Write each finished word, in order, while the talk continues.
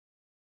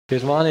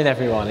Good morning,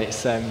 everyone.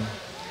 It's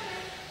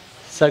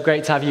so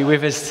great to have you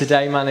with us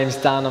today. My name's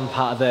Dan. I'm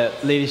part of the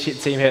leadership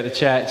team here at the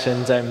church,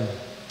 and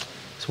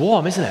it's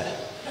warm, isn't it?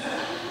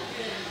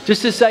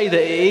 Just to say that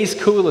it is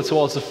cooler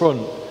towards the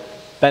front.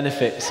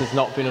 Benefits of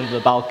not being under the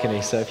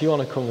balcony. So if you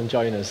want to come and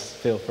join us,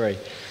 feel free.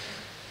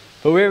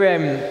 But we're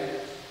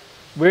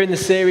in the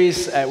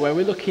series where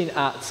we're looking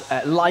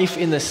at life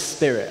in the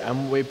Spirit,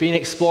 and we've been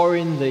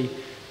exploring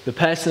the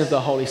person of the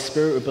Holy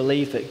Spirit. We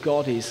believe that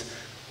God is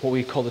what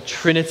we call the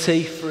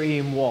Trinity, three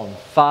in one: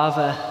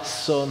 Father,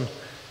 Son,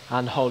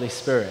 and Holy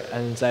Spirit.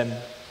 And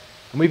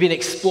we've been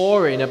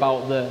exploring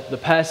about the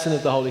person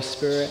of the Holy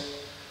Spirit,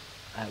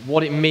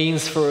 what it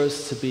means for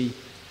us to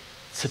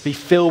be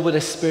filled with the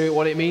Spirit,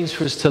 what it means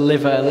for us to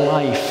live a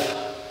life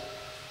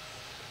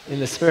in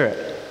the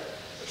Spirit.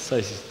 So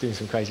he's doing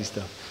some crazy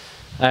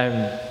stuff.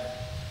 And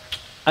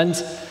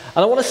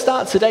I want to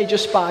start today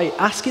just by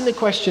asking the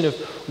question of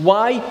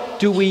why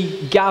do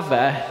we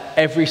gather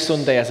every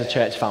Sunday as a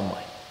church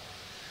family?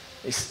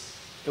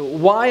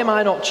 Why am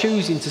I not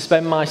choosing to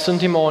spend my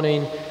Sunday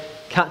morning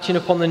catching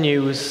up on the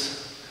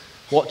news,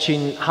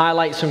 watching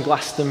highlights from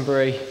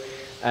Glastonbury,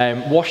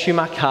 washing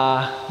my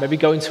car, maybe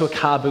going to a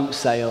car boot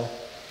sale?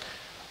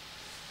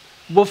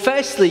 Well,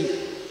 firstly,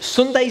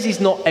 Sundays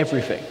is not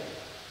everything.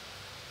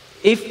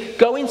 If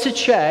going to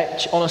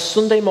church on a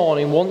Sunday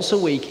morning once a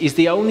week is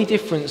the only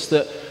difference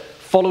that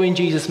following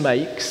Jesus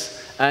makes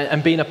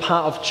and being a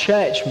part of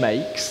church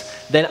makes,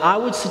 then I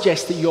would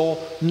suggest that you're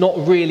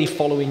not really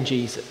following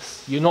Jesus.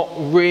 You're not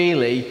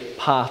really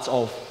part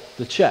of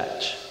the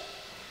church.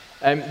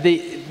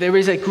 There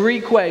is a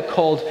Greek word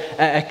called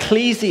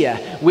ecclesia,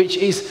 which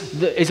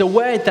is a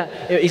word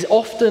that is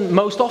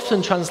most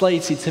often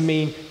translated to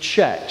mean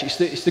church.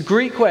 It's the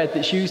Greek word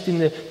that's used in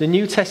the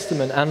New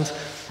Testament, and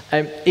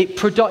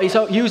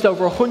it's used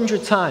over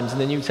 100 times in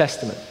the New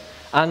Testament.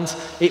 And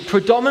it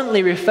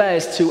predominantly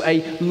refers to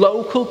a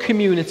local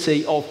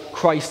community of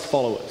Christ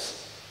followers.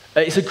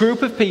 It's a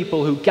group of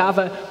people who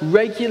gather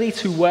regularly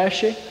to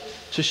worship,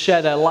 to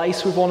share their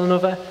lives with one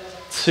another,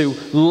 to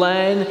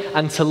learn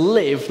and to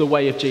live the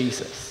way of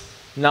Jesus.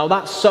 Now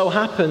that so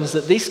happens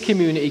that this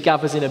community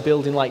gathers in a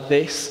building like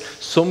this,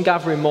 some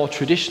gather in more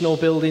traditional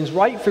buildings,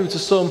 right through to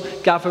some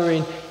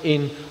gathering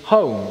in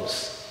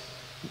homes.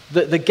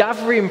 The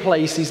gathering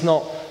place is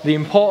not the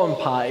important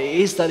part. It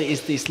is that it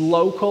is this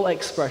local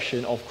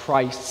expression of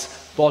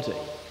Christ's body.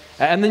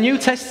 And the New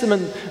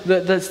Testament,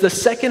 the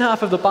second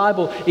half of the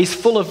Bible, is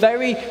full of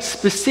very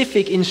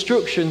specific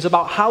instructions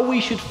about how we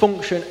should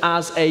function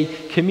as a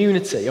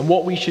community and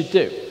what we should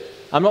do.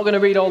 I'm not going to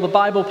read all the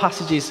Bible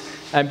passages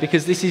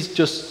because this is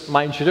just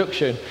my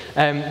introduction.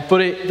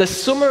 But the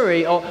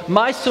summary, or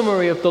my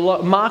summary of the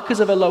markers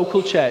of a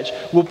local church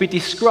will be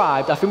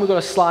described, I think we've got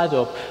a slide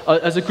up,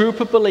 as a group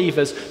of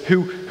believers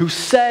who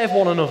serve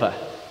one another,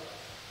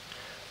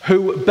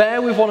 who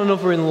bear with one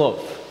another in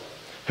love,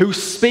 who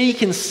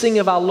speak and sing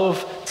of our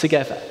love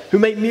together, who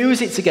make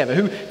music together,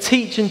 who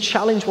teach and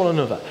challenge one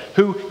another,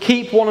 who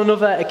keep one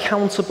another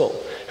accountable,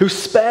 who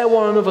spare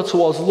one another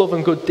towards love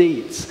and good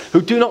deeds,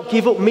 who do not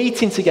give up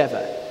meeting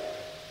together,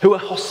 who are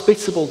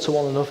hospitable to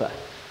one another,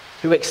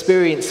 who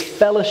experience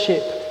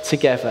fellowship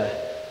together,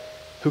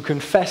 who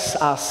confess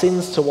our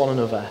sins to one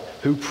another,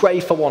 who pray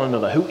for one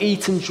another, who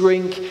eat and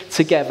drink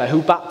together,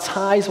 who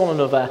baptize one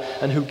another,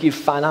 and who give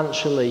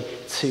financially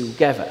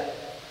together.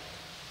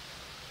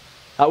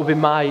 That would be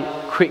my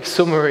quick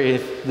summary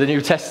of the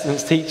New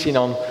Testament's teaching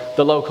on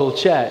the local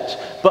church.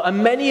 But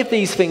many of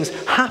these things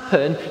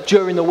happen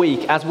during the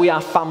week as we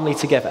are family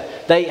together.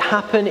 They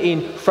happen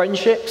in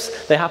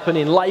friendships, they happen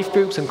in life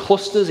groups and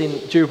clusters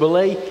in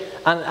Jubilee,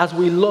 and as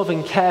we love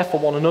and care for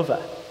one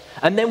another.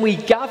 And then we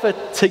gather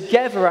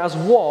together as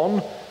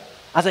one,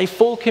 as a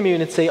full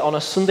community on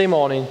a Sunday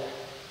morning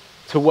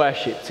to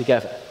worship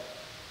together.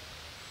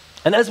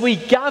 And as we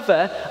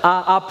gather,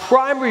 our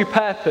primary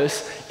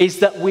purpose is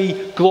that we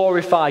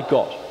glorify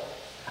God.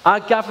 Our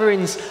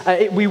gatherings,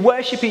 we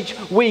worship each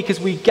week as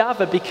we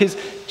gather because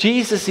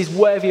Jesus is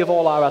worthy of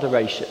all our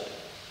adoration.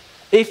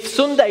 If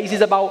Sundays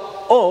is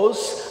about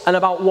us and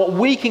about what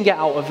we can get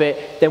out of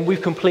it, then we've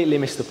completely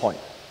missed the point.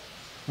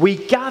 We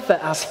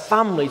gather as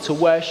family to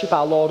worship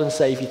our Lord and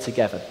Saviour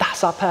together.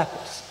 That's our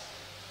purpose.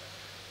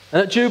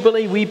 And at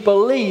Jubilee, we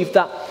believe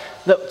that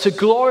to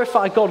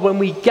glorify God, when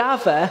we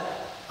gather,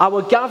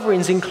 our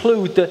gatherings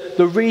include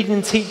the reading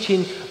and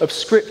teaching of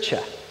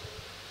Scripture.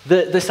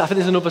 I think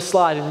there's another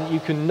slide, and you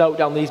can note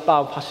down these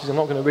Bible passages. I'm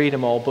not going to read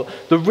them all, but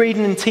the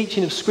reading and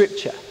teaching of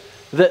Scripture,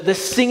 the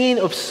singing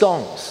of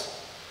songs,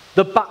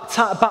 the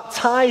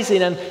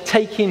baptizing and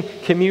taking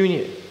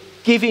communion,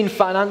 giving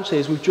financially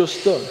as we've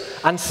just done,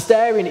 and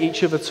stirring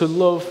each other to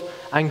love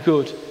and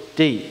good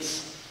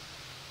deeds.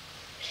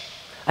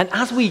 And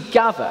as we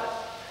gather,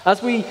 as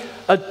we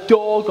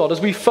adore God, as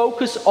we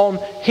focus on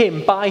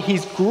Him by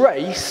His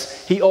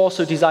grace, He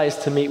also desires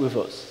to meet with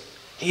us.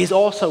 He is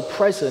also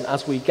present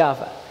as we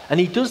gather. And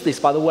He does this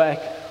by the work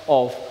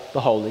of the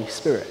Holy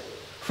Spirit.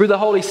 Through the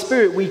Holy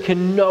Spirit, we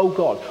can know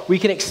God. We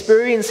can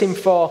experience Him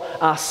for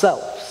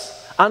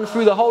ourselves. And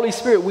through the Holy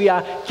Spirit, we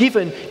are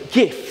given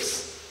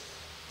gifts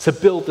to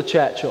build the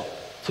church up,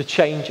 to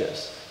change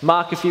us.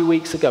 Mark a couple of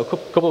weeks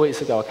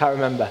ago, I can't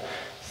remember,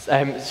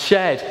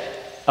 shared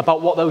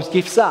about what those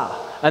gifts are.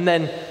 And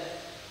then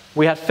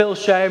we had Phil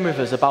sharing with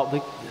us about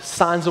the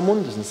signs and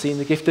wonders and seeing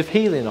the gift of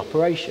healing in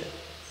operation.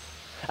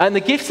 And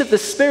the gifts of the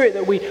Spirit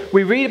that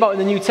we read about in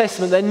the New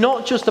Testament, they're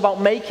not just about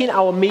making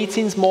our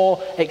meetings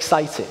more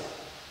exciting.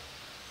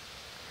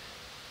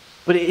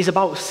 But it is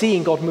about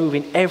seeing God move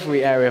in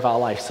every area of our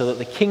life so that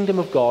the kingdom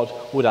of God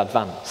would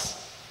advance.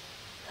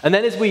 And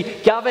then as we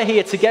gather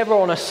here together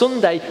on a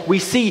Sunday, we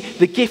see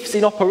the gifts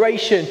in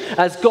operation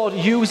as God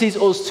uses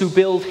us to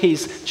build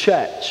his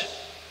church.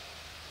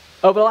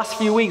 Over the last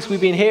few weeks, we've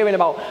been hearing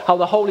about how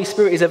the Holy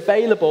Spirit is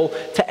available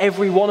to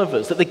every one of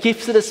us, that the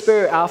gifts of the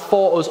Spirit are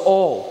for us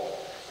all.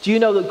 Do you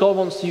know that God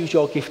wants to use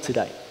your gift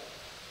today?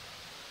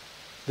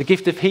 The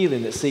gift of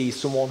healing that sees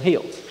someone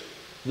healed.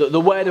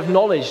 The word of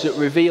knowledge that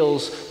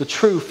reveals the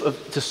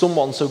truth to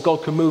someone so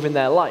God can move in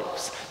their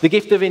lives. The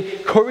gift of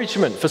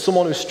encouragement for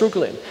someone who's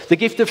struggling. The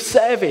gift of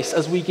service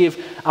as we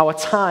give our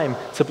time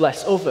to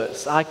bless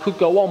others. I could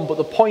go on, but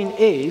the point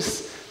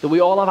is that we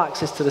all have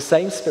access to the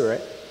same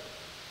Spirit,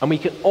 and we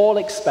can all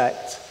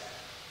expect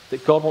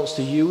that God wants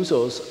to use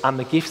us and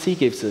the gifts he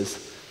gives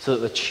us so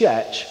that the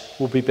church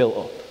will be built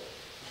up.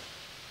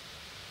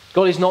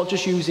 God is not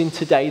just using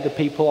today the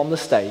people on the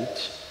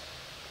stage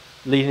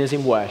leading us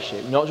in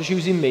worship, not just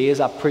using me as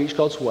I preach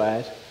God's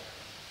word,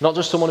 not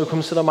just someone who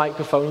comes to the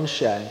microphone and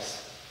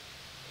shares.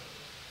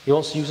 He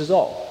wants to use us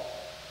all.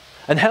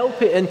 And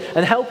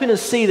helping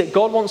us see that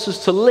God wants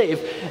us to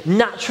live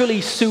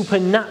naturally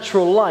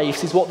supernatural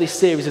lives is what this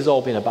series has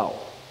all been about.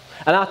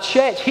 And our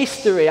church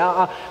history,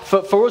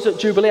 for us at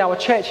Jubilee, our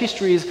church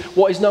history is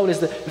what is known as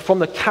from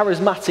the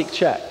charismatic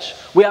church.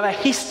 We have a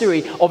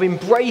history of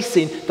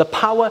embracing the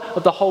power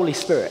of the Holy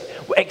Spirit.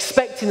 We're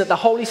expecting that the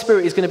Holy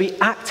Spirit is going to be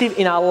active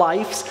in our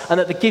lives and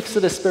that the gifts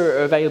of the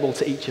Spirit are available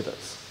to each of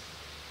us.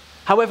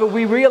 However,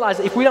 we realize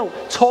that if we don't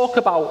talk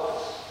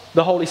about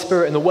the Holy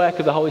Spirit and the work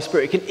of the Holy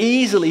Spirit, it can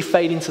easily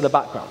fade into the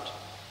background.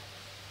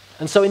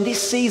 And so in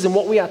this season,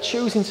 what we are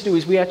choosing to do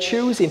is we are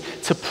choosing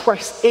to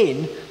press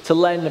in to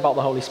learning about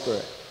the Holy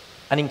Spirit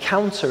and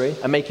encountering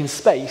and making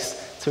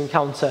space to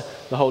encounter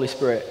the Holy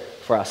Spirit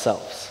for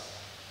ourselves.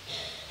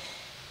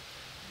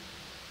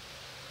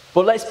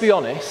 But let's be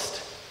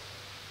honest,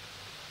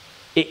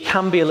 it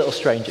can be a little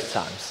strange at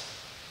times.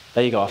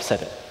 There you go, I've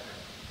said it.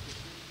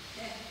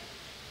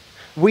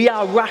 We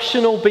are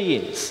rational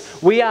beings.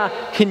 We are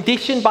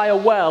conditioned by a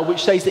world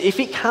which says that if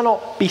it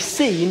cannot be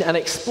seen and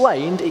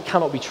explained, it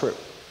cannot be true.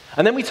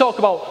 And then we talk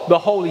about the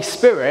Holy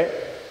Spirit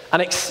and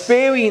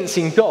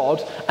experiencing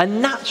God, and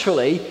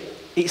naturally,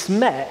 it's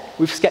met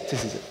with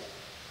skepticism.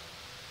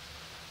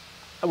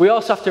 We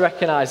also have to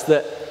recognize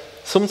that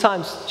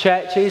sometimes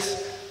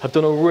churches have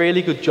done a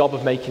really good job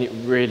of making it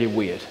really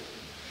weird.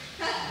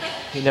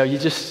 You know, you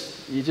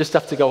just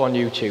have to go on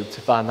YouTube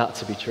to find that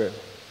to be true.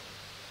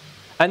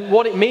 And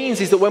what it means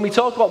is that when we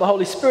talk about the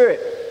Holy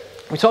Spirit,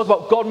 we talk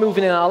about God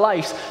moving in our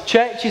lives,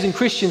 churches and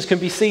Christians can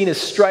be seen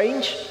as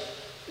strange,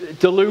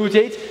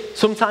 deluded,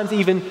 sometimes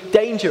even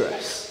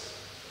dangerous.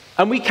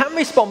 And we can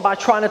respond by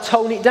trying to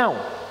tone it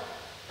down.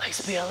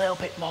 Let's be a little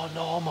bit more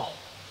normal.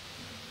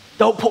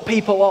 Don't put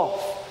people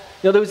off.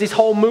 You know, there was this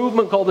whole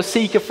movement called the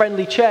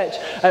Seeker-Friendly Church,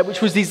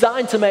 which was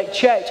designed to make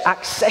church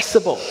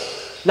accessible.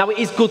 Now, it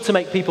is good to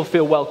make people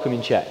feel welcome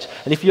in church.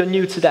 And if you're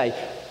new today,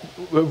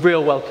 we're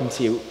real welcome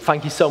to you.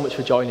 Thank you so much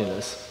for joining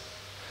us.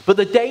 But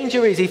the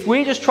danger is if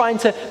we're just trying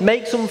to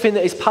make something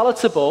that is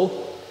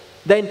palatable,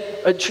 then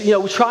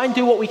we try and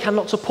do what we can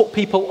not to put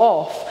people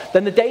off,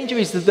 then the danger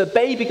is that the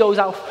baby goes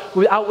out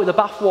with the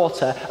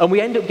bathwater and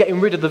we end up getting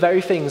rid of the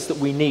very things that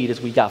we need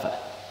as we gather.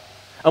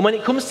 And when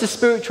it comes to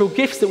spiritual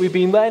gifts that we've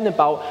been learning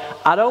about,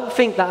 I don't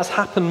think that has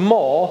happened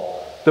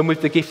more than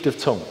with the gift of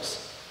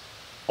tongues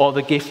or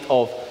the gift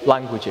of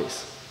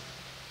languages.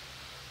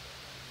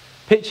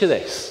 Picture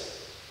this.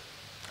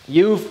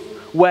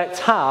 You've worked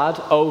hard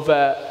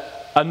over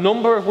a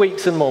number of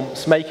weeks and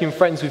months making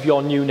friends with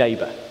your new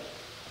neighbour.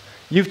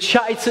 You've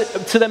chatted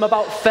to them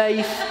about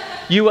faith.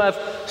 You have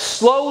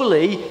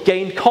slowly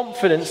gained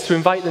confidence to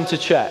invite them to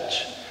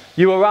church.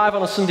 You arrive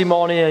on a Sunday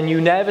morning and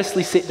you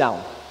nervously sit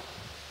down.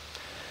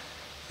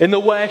 In the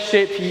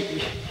worship,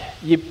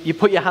 you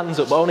put your hands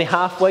up, but only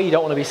halfway. You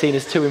don't want to be seen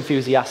as too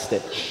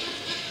enthusiastic.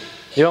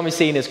 You don't want to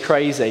be seen as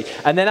crazy.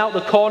 And then out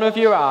the corner of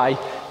your eye,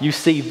 you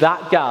see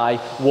that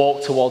guy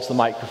walk towards the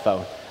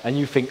microphone. And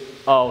you think,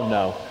 oh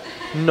no,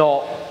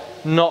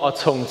 not a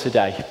tongue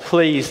today.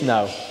 Please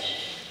no.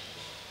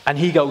 And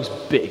he goes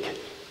big.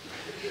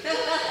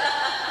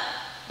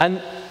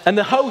 And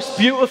the host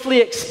beautifully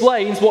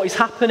explains what is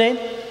happening,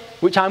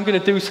 which I'm going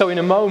to do so in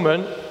a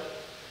moment.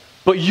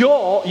 But you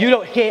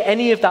don't hear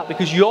any of that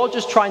because you're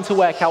just trying to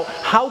work out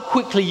how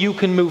quickly you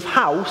can move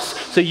house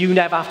so you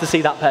never have to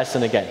see that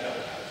person again.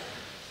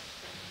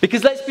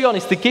 Because let's be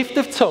honest, the gift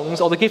of tongues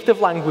or the gift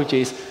of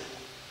languages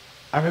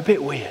are a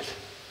bit weird.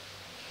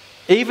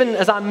 Even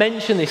as I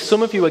mention this,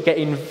 some of you are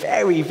getting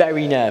very,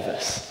 very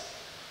nervous,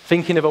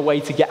 thinking of a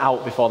way to get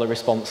out before the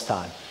response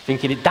time,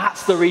 thinking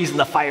that's the reason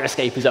the fire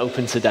escape is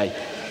open today.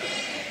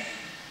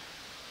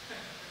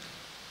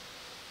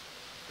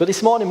 But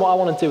this morning what I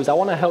want to do is I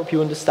want to help you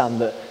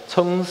understand that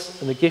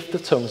tongues and the gift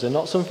of tongues are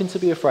not something to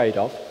be afraid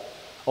of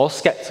or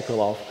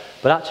skeptical of,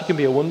 but actually can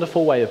be a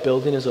wonderful way of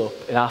building us up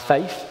in our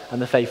faith and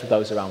the faith of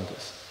those around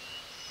us.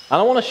 And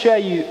I want to share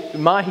you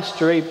my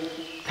history,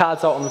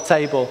 cards out on the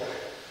table.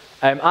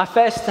 I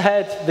first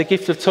had the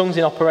gift of tongues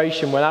in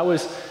operation when I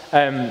was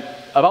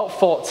about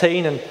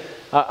 14, and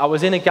I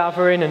was in a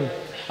gathering, and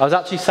I was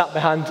actually sat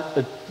behind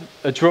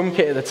a drum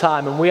kit at the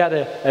time, and we had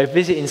a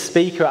visiting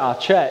speaker at our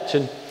church,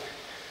 and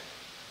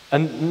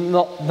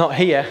not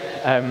here,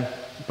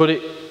 but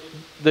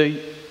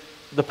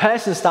the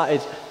person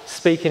started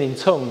speaking in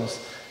tongues,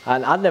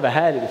 and I'd never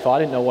heard it before. I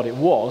didn't know what it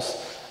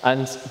was,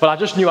 but I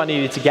just knew I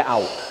needed to get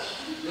out.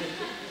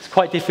 It's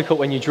quite difficult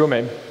when you're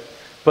drumming,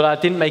 but I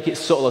didn't make it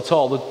subtle at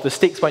all. The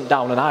sticks went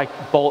down, and I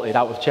bolted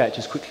out of church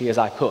as quickly as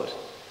I could.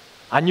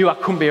 I knew I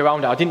couldn't be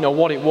around it. I didn't know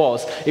what it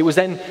was. It was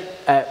then,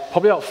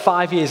 probably about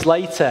 5 years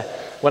later,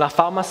 when I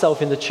found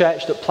myself in the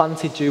church that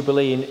planted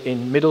Jubilee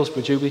in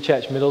Middlesbrough, Jubilee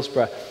Church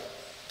Middlesbrough,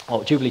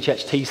 or Jubilee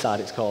Church Teesside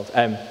it's called.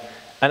 And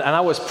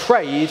I was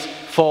prayed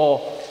for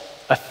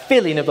a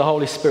filling of the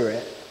Holy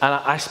Spirit, and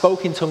I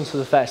spoke in tongues for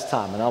the first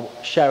time, and I'll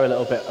share a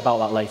little bit about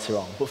that later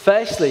on. But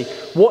firstly,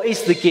 what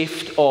is the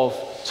gift of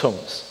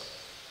tongues?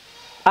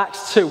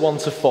 Acts 2,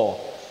 1-4.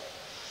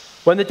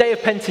 When the day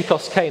of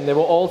Pentecost came, they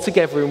were all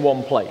together in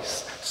one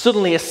place.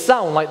 Suddenly a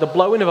sound like the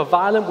blowing of a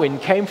violent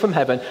wind came from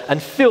heaven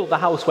and filled the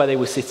house where they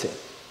were sitting.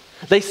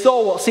 They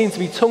saw what seemed to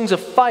be tongues of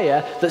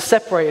fire that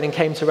separated and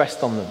came to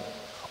rest on them.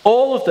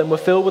 All of them were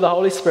filled with the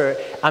Holy Spirit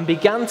and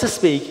began to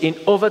speak in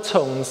other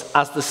tongues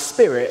as the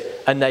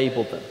Spirit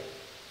enabled them.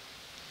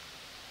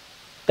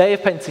 Day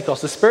of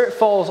Pentecost, the Spirit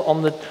falls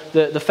on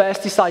the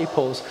first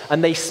disciples,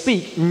 and they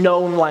speak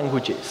known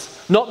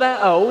languages. Not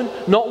their own,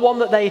 not one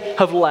that they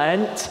have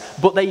learnt,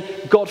 but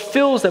God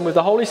fills them with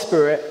the Holy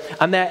Spirit,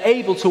 and they're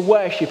able to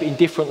worship in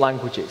different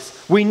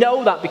languages. We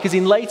know that because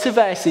in later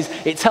verses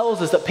it tells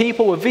us that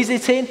people were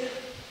visiting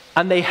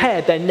and they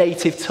heard their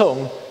native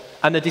tongue,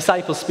 and the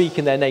disciples speak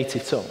in their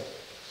native tongue.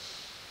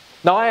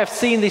 Now I have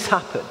seen this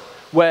happen,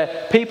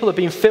 where people have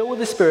been filled with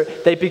the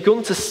Spirit, they've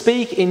begun to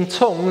speak in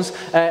tongues,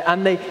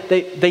 and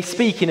they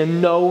speak in a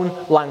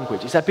known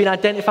language. It's been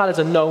identified as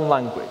a known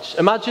language.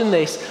 Imagine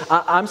this,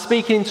 I'm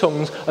speaking in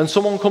tongues, and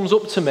someone comes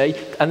up to me,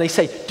 and they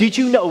say, did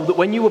you know that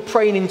when you were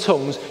praying in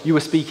tongues, you were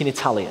speaking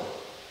Italian?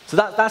 So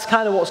that's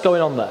kind of what's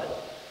going on there.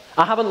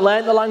 I haven't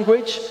learned the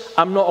language,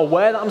 I'm not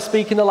aware that I'm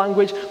speaking the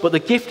language, but the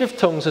gift of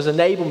tongues has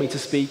enabled me to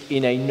speak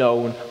in a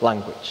known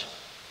language.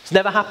 It's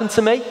never happened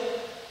to me,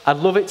 I'd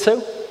love it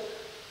to.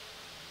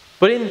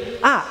 But in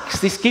Acts,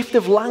 this gift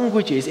of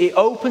languages, it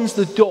opens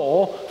the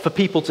door for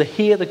people to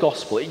hear the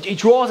gospel. It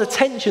draws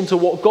attention to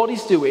what God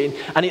is doing,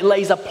 and it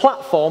lays a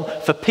platform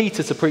for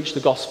Peter to preach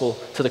the gospel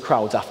to the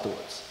crowds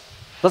afterwards.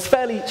 That's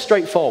fairly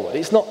straightforward.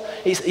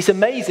 It's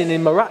amazing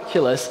and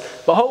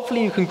miraculous, but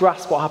hopefully you can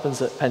grasp what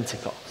happens at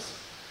Pentecost.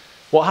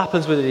 What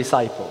happens with the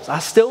disciples. I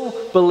still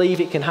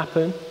believe it can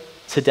happen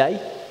today,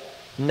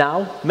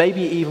 now,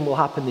 maybe it even will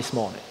happen this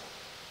morning.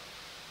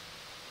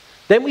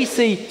 Then we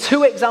see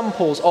two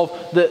examples of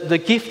the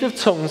gift of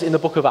tongues in the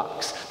book of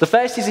Acts. The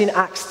first is in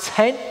Acts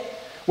 10,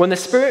 when the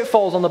Spirit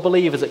falls on the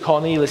believers at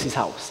Cornelius'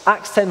 house.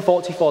 Acts 10,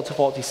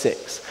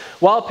 44-46.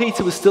 While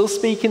Peter was still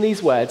speaking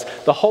these words,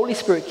 the Holy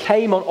Spirit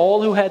came on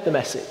all who heard the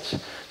message.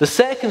 The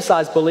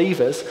circumcised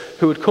believers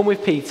who had come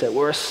with Peter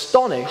were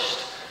astonished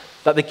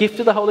that the gift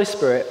of the Holy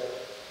Spirit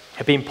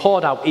had been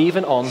poured out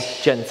even on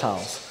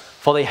Gentiles,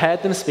 for they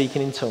heard them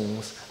speaking in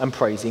tongues and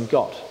praising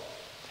God.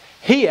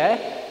 Here,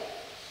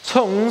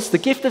 tongues, the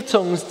gift of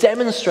tongues,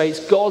 demonstrates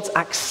God's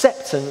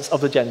acceptance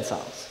of the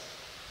Gentiles.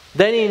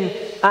 Then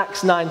in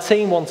Acts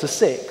 19,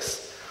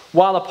 1-6,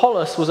 while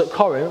Apollos was at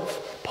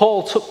Corinth,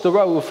 Paul took the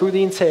road through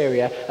the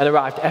interior and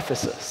arrived at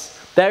Ephesus.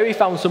 There he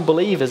found some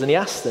believers, and he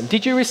asked them,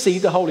 did you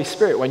receive the Holy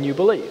Spirit when you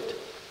believed?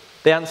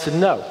 They answered,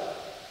 no.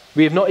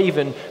 We have not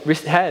even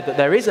heard that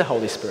there is a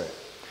Holy Spirit.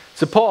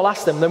 So Paul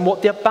asked them, then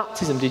what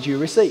baptism did you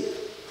receive?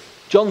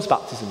 John's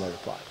baptism, they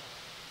replied.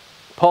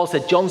 Paul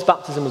said John's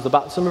baptism was the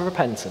baptism of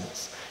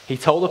repentance. He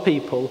told the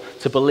people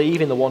to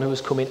believe in the one who was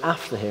coming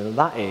after him, and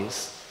that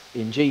is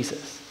in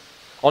Jesus.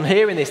 On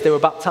hearing this, they were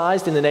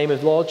baptized in the name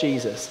of the Lord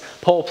Jesus.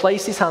 Paul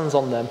placed his hands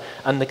on them,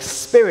 and the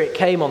Spirit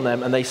came on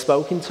them, and they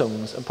spoke in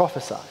tongues and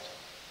prophesied.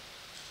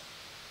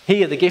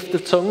 Here, the gift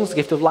of tongues, the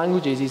gift of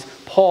languages, is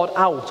poured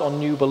out on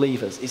new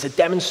believers. It's a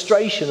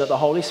demonstration that the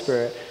Holy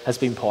Spirit has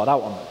been poured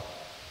out on them.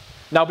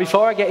 Now,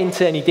 before I get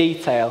into any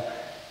detail,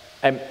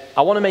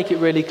 I want to make it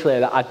really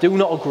clear that I do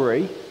not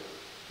agree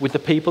with the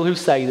people who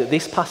say that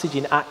this passage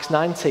in Acts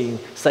 19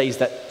 says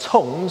that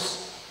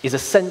tongues is a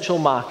central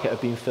marker of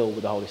being filled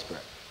with the Holy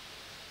Spirit.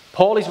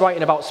 Paul is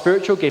writing about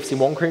spiritual gifts in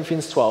 1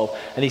 Corinthians 12,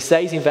 and he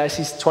says in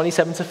verses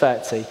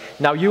 27-30,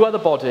 now you are the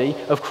body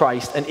of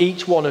Christ, and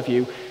each one of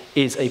you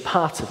is a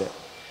part of it.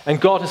 And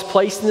God has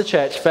placed in the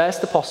church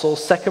first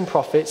apostles, second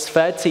prophets,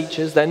 third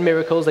teachers, then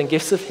miracles, then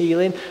gifts of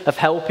healing, of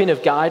helping,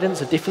 of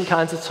guidance, of different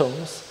kinds of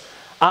tongues.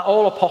 Are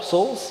all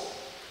apostles?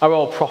 Are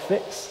all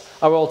prophets?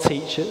 Are all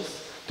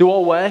teachers? Do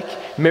all work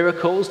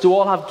miracles? Do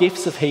all have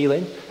gifts of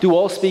healing? Do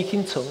all speak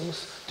in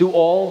tongues? Do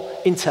all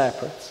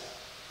interpret?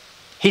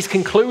 His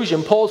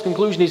conclusion, Paul's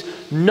conclusion is,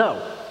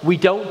 no, we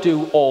don't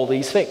do all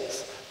these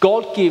things.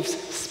 God gives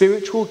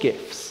spiritual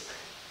gifts,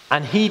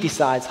 and he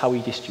decides how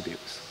he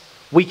distributes.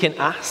 We can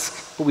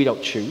ask, but we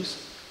don't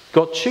choose.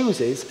 God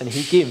chooses, and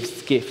he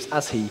gives gifts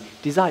as he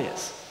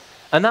desires.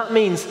 And that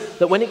means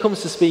that when it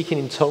comes to speaking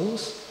in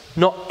tongues,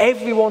 not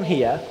everyone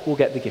here will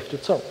get the gift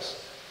of tongues.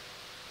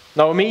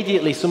 Now,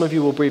 immediately, some of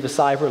you will breathe a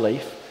sigh of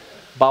relief,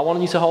 but I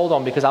want you to hold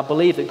on, because I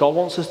believe that God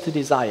wants us to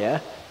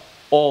desire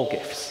all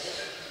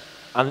gifts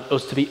and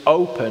us to be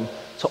open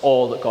to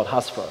all that God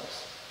has for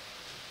us.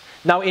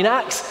 Now, in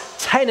Acts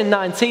 10 and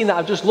 19 that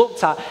I've just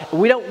looked at,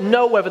 we don't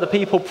know whether the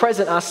people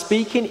present are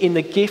speaking in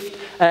the gift,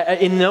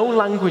 in known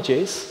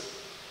languages,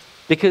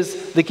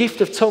 because the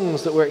gift of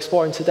tongues that we're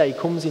exploring today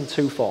comes in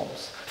two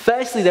forms.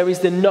 Firstly, there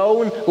is the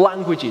known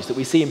languages that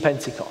we see in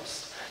Pentecost.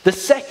 The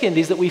second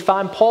is that we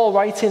find Paul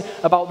writing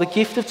about the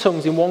gift of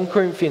tongues in 1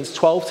 Corinthians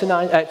 12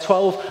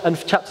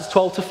 and chapters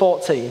 12 to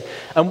 14.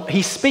 And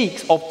he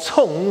speaks of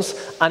tongues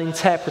and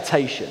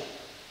interpretation.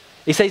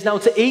 He says, now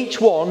to each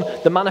one,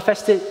 the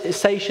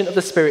manifestation of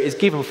the Spirit is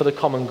given for the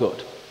common good.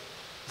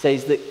 He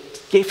says that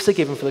gifts are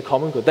given for the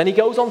common good. Then he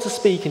goes on to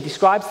speak and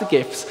describes the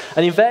gifts.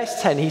 And in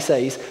verse 10, he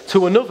says,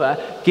 to another,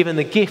 given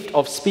the gift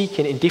of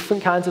speaking in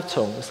different kinds of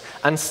tongues,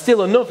 and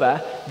still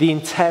another, the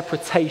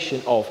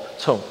interpretation of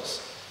tongues.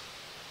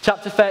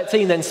 Chapter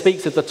 13 then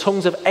speaks of the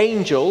tongues of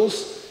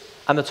angels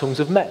and the tongues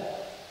of men.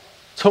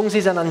 Tongues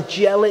is an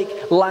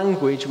angelic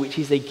language which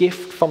is a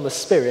gift from the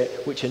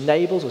Spirit which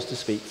enables us to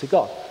speak to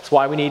God. That's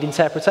why we need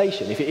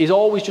interpretation. If it is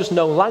always just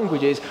known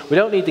languages, we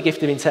don't need the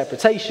gift of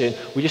interpretation,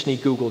 we just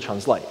need Google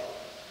Translate.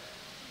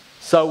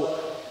 So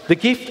the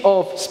gift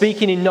of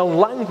speaking in known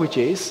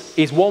languages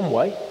is one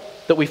way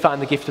that we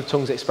find the gift of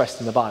tongues expressed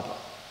in the Bible.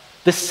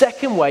 The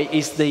second way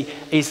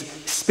is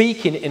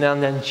speaking in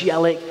an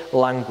angelic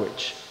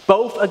language.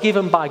 Both are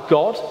given by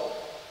God,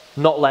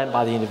 not learnt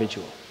by the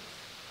individual.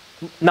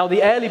 Now,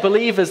 the early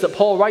believers that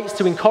Paul writes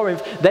to in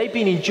Corinth, they've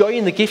been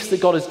enjoying the gifts that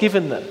God has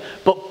given them.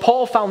 But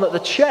Paul found that the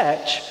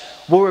church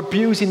were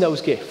abusing those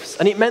gifts.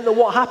 And it meant that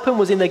what happened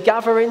was in the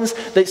gatherings,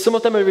 that some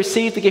of them had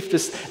received the gift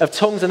of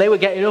tongues, and they were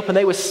getting up and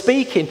they were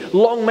speaking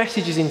long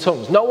messages in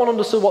tongues. No one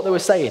understood what they were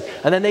saying.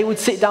 And then they would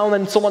sit down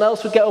and someone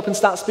else would get up and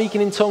start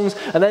speaking in tongues.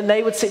 And then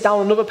they would sit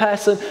down another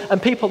person.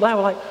 And people there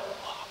were like,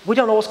 we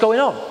don't know what's going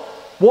on.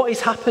 What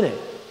is happening?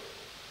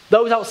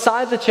 Those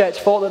outside the church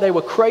thought that they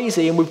were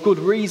crazy, and with good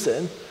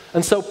reason.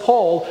 And so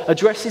Paul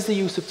addresses the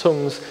use of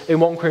tongues in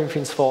 1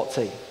 Corinthians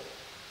 14.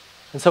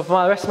 And so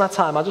for the rest of my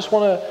time, I just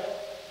want to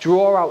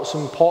draw out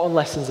some important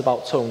lessons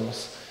about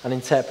tongues and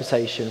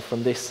interpretation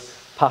from this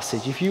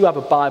passage. If you have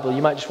a Bible,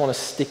 you might just want to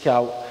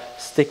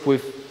stick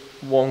with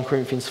 1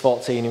 Corinthians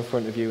 14 in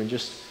front of you and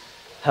just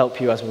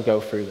help you as we go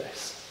through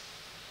this.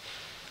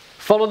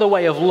 Follow the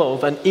way of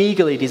love and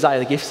eagerly desire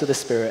the gifts of the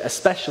Spirit,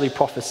 especially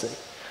prophecy.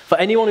 For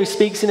anyone who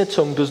speaks in a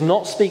tongue does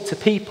not speak to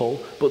people,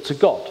 but to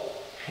God.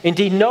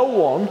 Indeed, no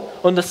one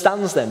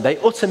understands them. They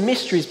utter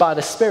mysteries by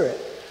the Spirit.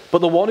 But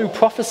the one who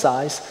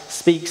prophesies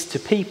speaks to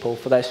people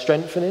for their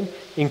strengthening,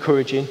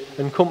 encouraging,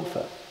 and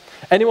comfort.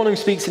 Anyone who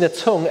speaks in a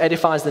tongue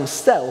edifies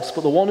themselves,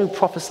 but the one who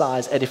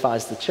prophesies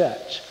edifies the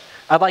church.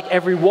 I'd like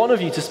every one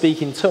of you to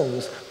speak in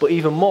tongues, but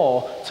even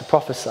more to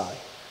prophesy.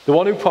 The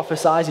one who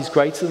prophesies is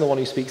greater than the one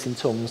who speaks in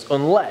tongues,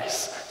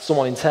 unless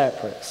someone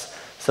interprets,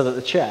 so that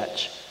the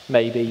church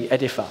may be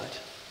edified.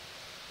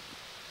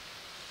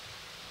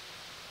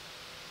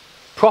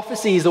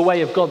 Prophecy is a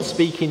way of God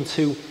speaking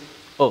to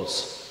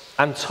us,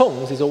 and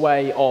tongues is a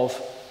way of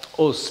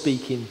us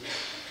speaking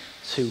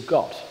to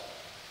God.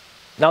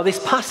 Now,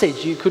 this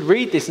passage, you could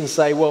read this and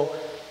say, well,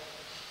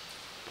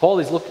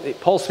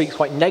 Paul speaks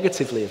quite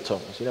negatively of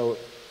tongues. You know,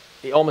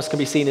 it almost can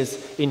be seen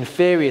as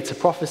inferior to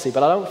prophecy,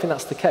 but I don't think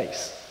that's the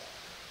case.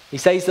 He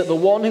says that the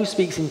one who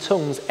speaks in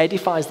tongues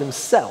edifies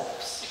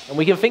themselves, and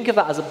we can think of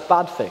that as a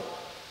bad thing.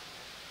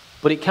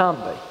 But it can't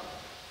be.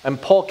 And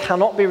Paul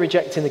cannot be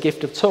rejecting the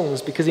gift of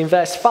tongues, because in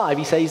verse 5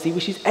 he says he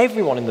wishes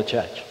everyone in the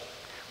church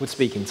would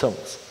speak in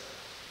tongues.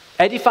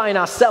 Edifying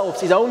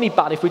ourselves is only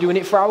bad if we're doing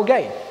it for our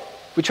gain.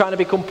 If we're trying to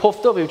become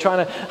puffed up, if we're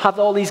trying to have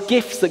all these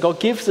gifts that God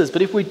gives us.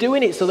 But if we're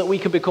doing it so that we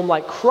can become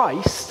like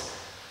Christ,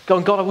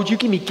 going, God, would you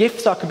give me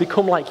gifts so I can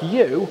become like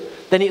you?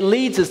 Then it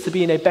leads us to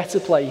be in a better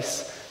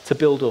place to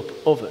build up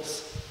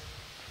others.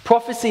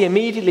 Prophecy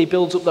immediately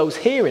builds up those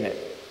hearing it,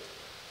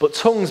 but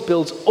tongues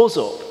builds us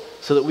up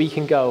so that we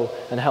can go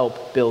and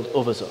help build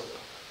others up.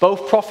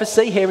 Both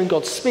prophecy, hearing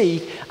God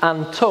speak,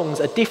 and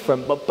tongues are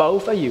different, but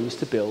both are used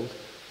to build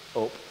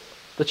up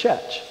the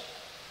church.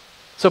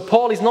 So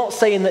Paul is not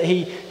saying that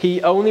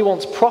he only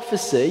wants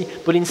prophecy,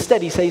 but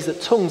instead he says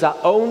that tongues are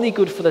only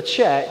good for the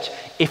church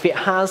if it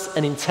has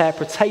an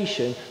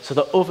interpretation so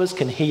that others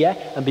can hear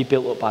and be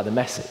built up by the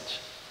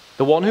message.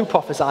 The one who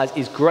prophesies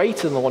is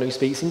greater than the one who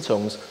speaks in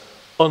tongues,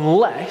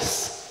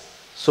 unless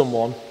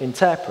someone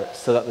interprets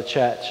so that the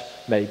church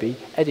may be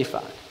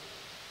edified.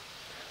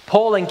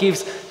 Paul then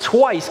gives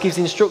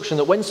instruction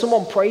that when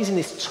someone prays in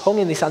this tongue,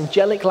 in this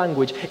angelic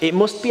language, it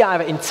must be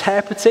either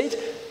interpreted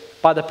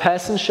by the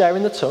person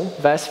sharing the tongue,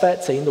 verse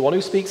 13, the one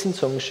who speaks in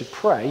tongues should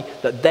pray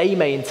that they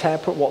may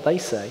interpret what they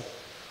say,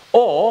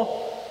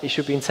 or it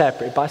should be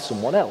interpreted by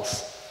someone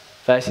else.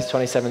 Verses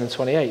 27 and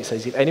 28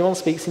 says, if anyone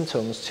speaks in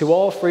tongues, 2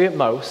 or 3 at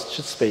most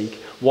should speak,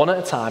 one at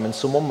a time, and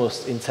someone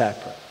must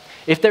interpret.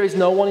 If there is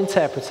no one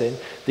interpreting,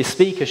 the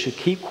speaker should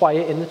keep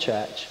quiet in the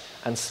church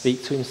and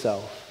speak to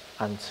himself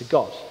and to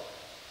God.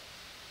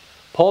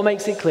 Paul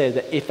makes it clear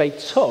that if a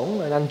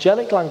tongue, an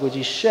angelic language,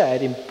 is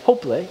shared in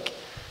public,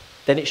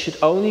 then it should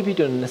only be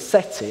done in a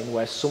setting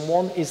where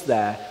someone is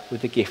there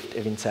with the gift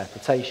of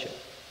interpretation.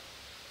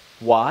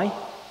 Why?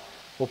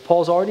 Well,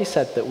 Paul's already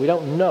said that we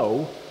don't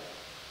know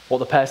what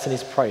the person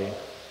is praying.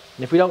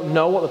 And if we don't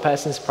know what the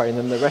person is praying,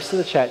 then the rest of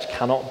the church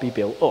cannot be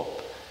built up.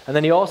 And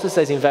then he also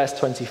says in verse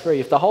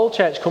 23, if the whole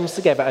church comes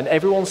together and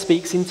everyone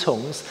speaks in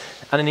tongues,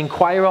 and an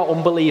inquirer or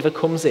unbeliever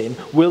comes in,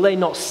 will they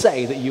not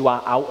say that you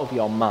are out of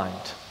your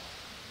mind?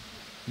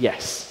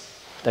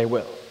 Yes, they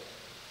will.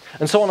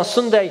 And so on a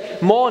Sunday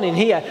morning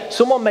here,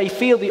 someone may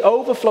feel the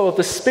overflow of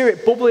the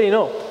Spirit bubbling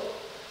up.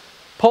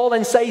 Paul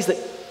then says that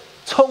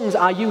tongues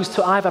are used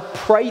to either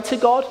pray to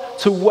God,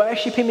 to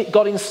worship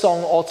God in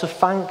song, or to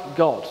thank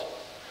God.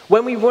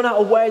 When we run out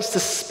of words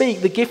to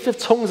speak, the gift of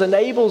tongues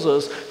enables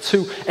us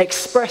to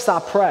express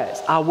our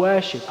prayers, our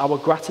worship, our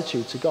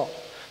gratitude to God.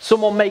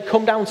 Someone may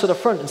come down to the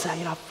front and say,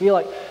 I feel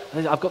like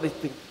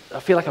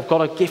I've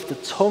got a gift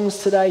of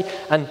tongues today,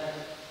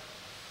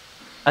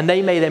 and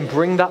they may then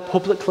bring that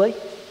publicly.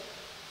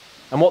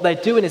 And what they're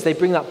doing is they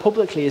bring that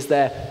publicly is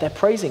they're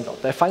praising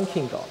God, they're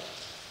thanking God,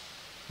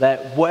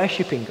 they're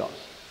worshipping God.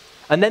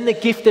 And then the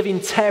gift of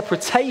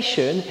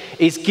interpretation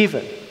is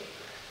given.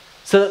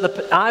 So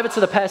that either to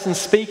the person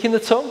speaking the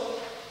tongue,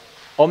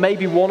 or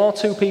maybe 1 or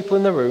 2 people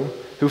in the room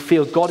who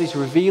feel God is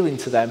revealing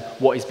to them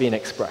what is being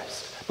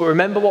expressed. But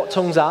remember what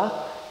tongues are?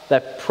 They're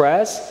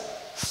prayers,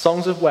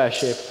 songs of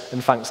worship,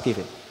 and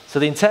thanksgiving. So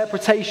the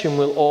interpretation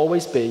will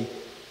always be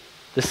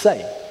the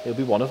same. It'll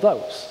be one of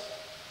those.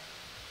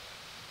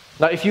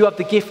 Now, if you have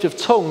the gift of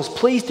tongues,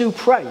 please do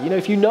pray.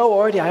 If you know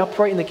already I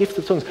operate in the gift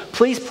of tongues,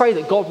 please pray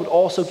that God would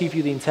also give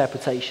you the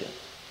interpretation.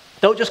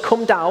 Don't just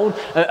come down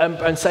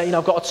and say,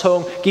 I've got a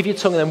tongue, give you a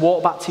tongue, and then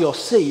walk back to your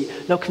seat.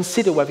 No,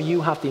 consider whether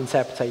you have the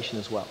interpretation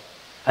as well.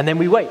 And then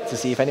we wait to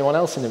see if anyone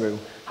else in the room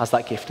has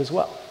that gift as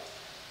well.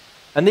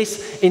 And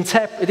this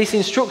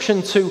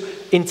instruction to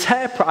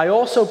interpret, I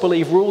also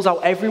believe, rules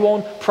out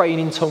everyone praying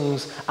in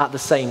tongues at the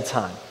same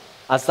time,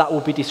 as that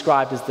will be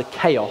described as the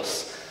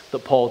chaos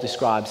that Paul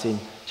describes in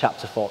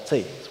chapter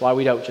 14. It's why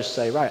we don't just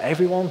say, right,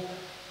 everyone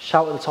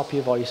shout at the top of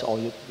your voice or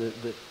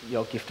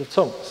your gift of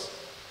tongues.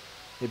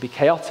 It'd be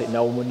chaotic.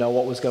 No one would know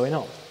what was going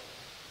on.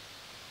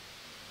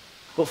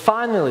 But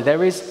finally,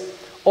 there is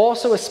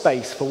also a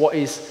space for what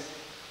is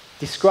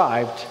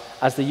described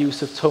as the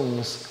use of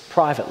tongues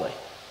privately.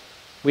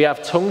 We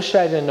have tongues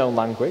shared in a known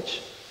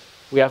language.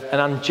 We have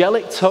an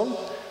angelic tongue,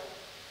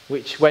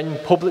 which when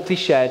publicly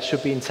shared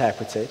should be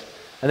interpreted.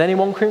 And then in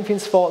 1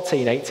 Corinthians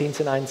 14, 18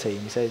 to 19,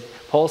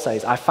 Paul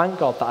says, I thank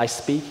God that I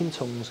speak in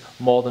tongues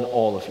more than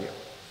all of you.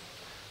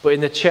 But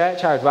in the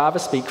church, I would rather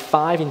speak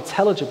 5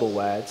 intelligible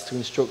words to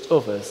instruct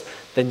others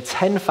than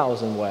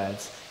 10,000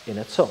 words in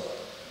a tongue.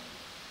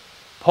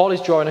 Paul is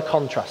drawing a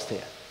contrast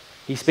here.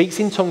 He speaks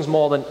in tongues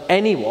more than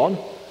anyone,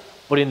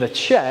 but in the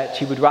church,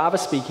 he would rather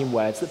speak in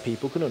words that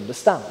people can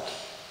understand.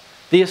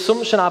 The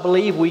assumption I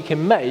believe we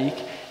can make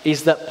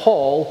is that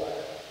Paul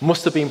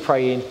must have been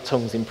praying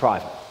tongues in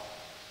private.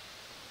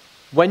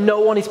 When no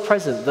one is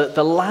present,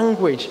 the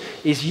language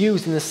is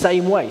used in the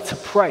same way to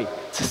pray,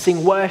 to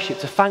sing worship,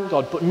 to thank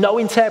God, but no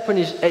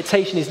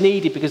interpretation is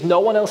needed because no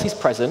one else is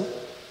present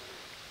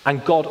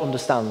and God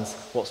understands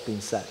what's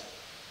being said.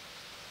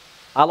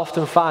 I'll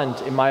often find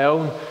in my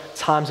own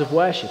times of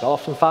worship, I'll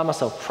often find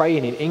myself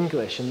praying in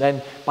English, and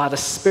then by the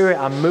Spirit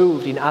I'm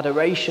moved in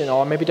adoration,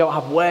 or I maybe don't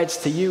have words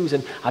to use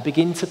and I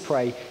begin to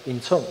pray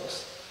in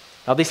tongues.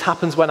 Now this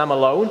happens when I'm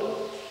alone,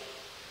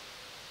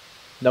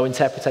 no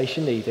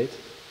interpretation needed.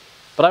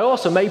 But I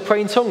also may pray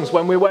in tongues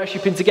when we're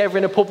worshipping together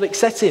in a public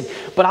setting,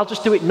 but I'll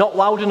just do it not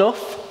loud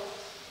enough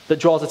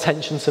that draws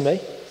attention to me,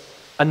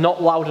 and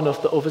not loud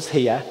enough that others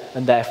hear,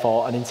 and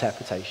therefore an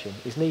interpretation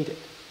is needed.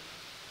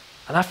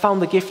 And I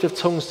found the gift of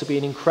tongues to be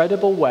an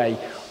incredible way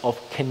of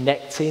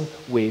connecting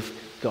with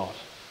God.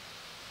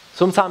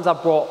 Sometimes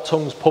I've brought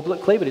tongues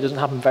publicly, but it doesn't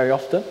happen very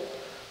often.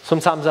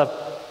 Sometimes I've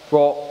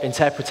brought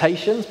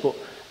interpretations, but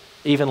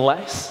even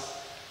less.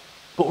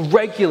 But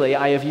regularly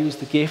I have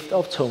used the gift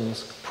of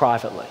tongues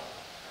privately.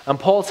 And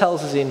Paul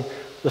tells us in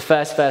the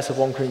first verse of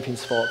 1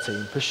 Corinthians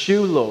 14,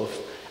 pursue love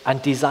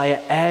and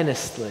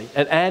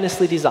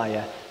earnestly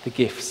desire the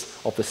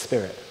gifts of the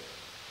Spirit.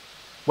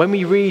 When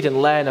we read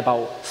and learn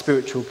about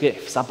spiritual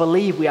gifts, I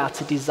believe we are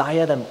to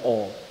desire them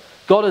all.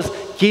 God has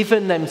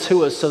given them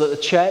to us so that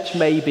the church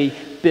may be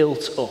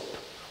built up.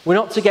 We're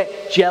not to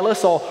get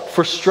jealous or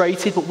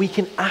frustrated, but we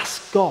can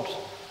ask God.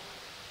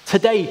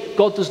 Today,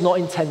 God does not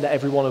intend that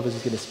every one of us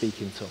is going to speak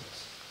in tongues.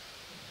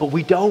 But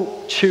we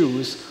don't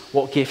choose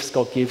what gifts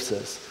God gives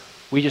us.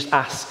 We just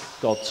ask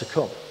God to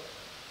come.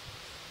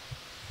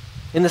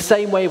 In the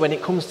same way, when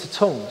it comes to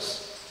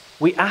tongues,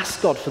 we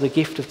ask God for the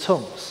gift of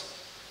tongues.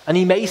 And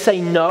he may say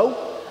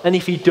no, and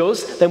if he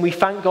does, then we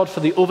thank God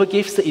for the other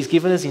gifts that he's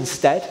given us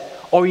instead.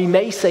 Or he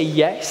may say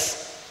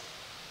yes,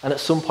 and at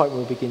some point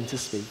we'll begin to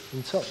speak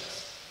in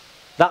tongues.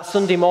 That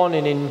Sunday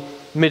morning in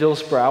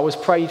Middlesbrough, I was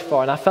prayed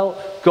for, and I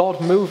felt God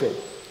moving.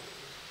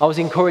 I was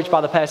encouraged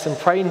by the person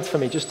praying for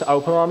me just to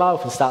open my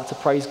mouth and start to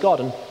praise God.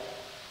 And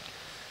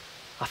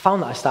I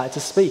found that I started to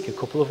speak a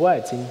couple of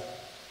words in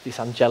this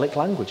angelic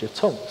language of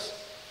tongues.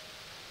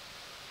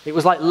 It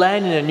was like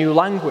learning a new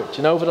language.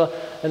 And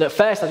at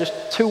first, I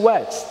just 2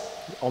 words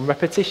on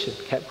repetition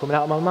kept coming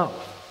out of my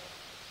mouth.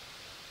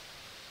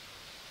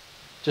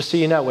 Just so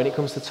you know, when it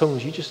comes to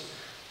tongues,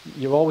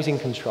 you're always in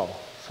control.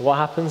 So what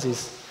happens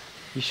is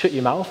you shut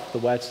your mouth, the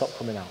words stop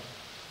coming out.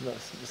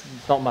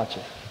 It's not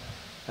magic.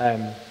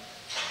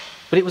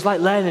 But it was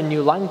like learning a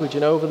new language,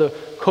 and over the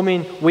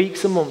coming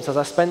weeks and months, as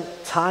I spent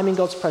time in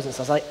God's presence,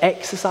 as I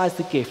exercised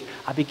the gift,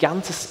 I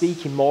began to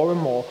speak in more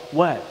and more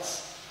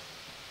words.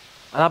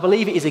 And I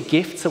believe it is a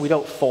gift, so we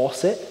don't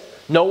force it.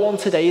 No one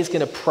today is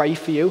going to pray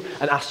for you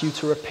and ask you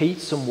to repeat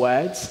some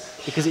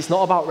words, because it's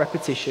not about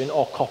repetition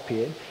or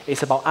copying.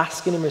 It's about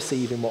asking and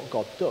receiving what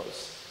God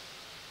does.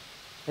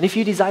 And if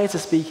you desire to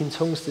speak in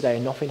tongues today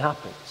and nothing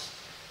happens,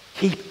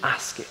 keep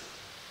asking.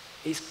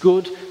 It's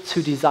good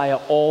to desire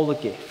all the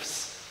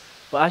gifts.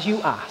 But as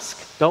you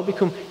ask, don't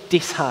become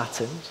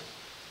disheartened,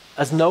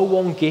 as no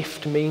one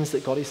gift means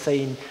that God is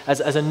saying,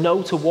 as a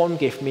no to one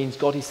gift means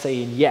God is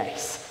saying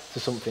yes to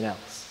something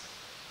else.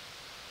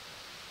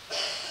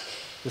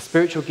 The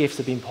spiritual gifts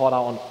have been poured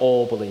out on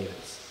all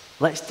believers.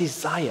 Let's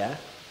desire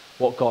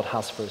what God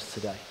has for us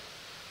today.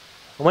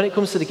 And when it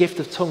comes to the gift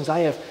of tongues,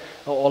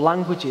 or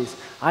languages,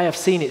 I have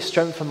seen it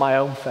strengthen my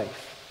own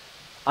faith.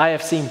 I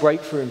have seen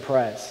breakthrough in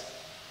prayers.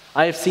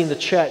 I have seen the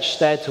church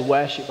stirred to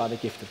worship by the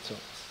gift of tongues.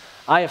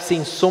 I have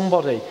seen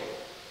somebody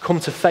come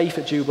to faith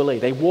at Jubilee.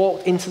 They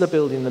walked into the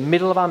building in the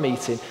middle of our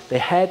meeting, they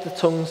heard the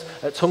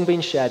tongue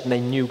being shared, and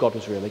they knew God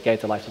was real. They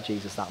gave their life to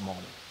Jesus that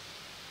morning.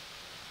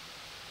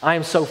 I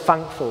am so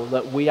thankful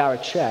that we are a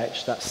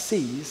church that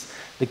sees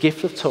the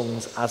gift of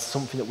tongues as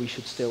something that we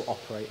should still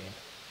operate in.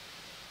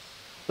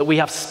 That we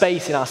have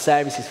space in our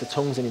services for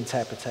tongues and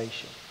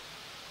interpretation.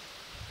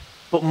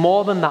 But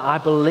more than that, I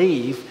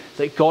believe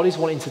that God is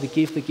wanting to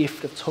give the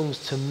gift of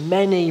tongues to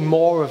many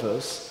more of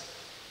us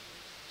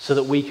so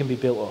that we can be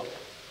built up,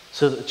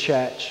 so that the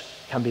church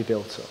can be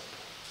built up.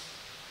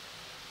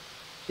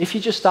 If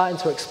you're just starting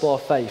to explore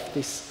faith,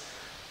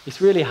 it's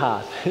really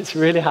hard. It's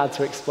really hard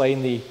to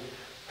explain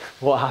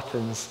what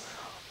happens.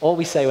 All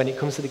we say when it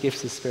comes to the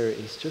gifts of the Spirit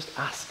is just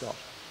ask God.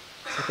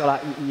 So God,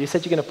 you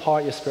said you're going to pour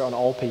out your Spirit on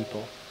all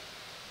people.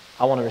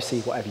 I want to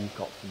receive whatever you've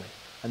got for me.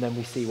 And then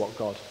we see what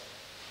God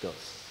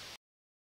does.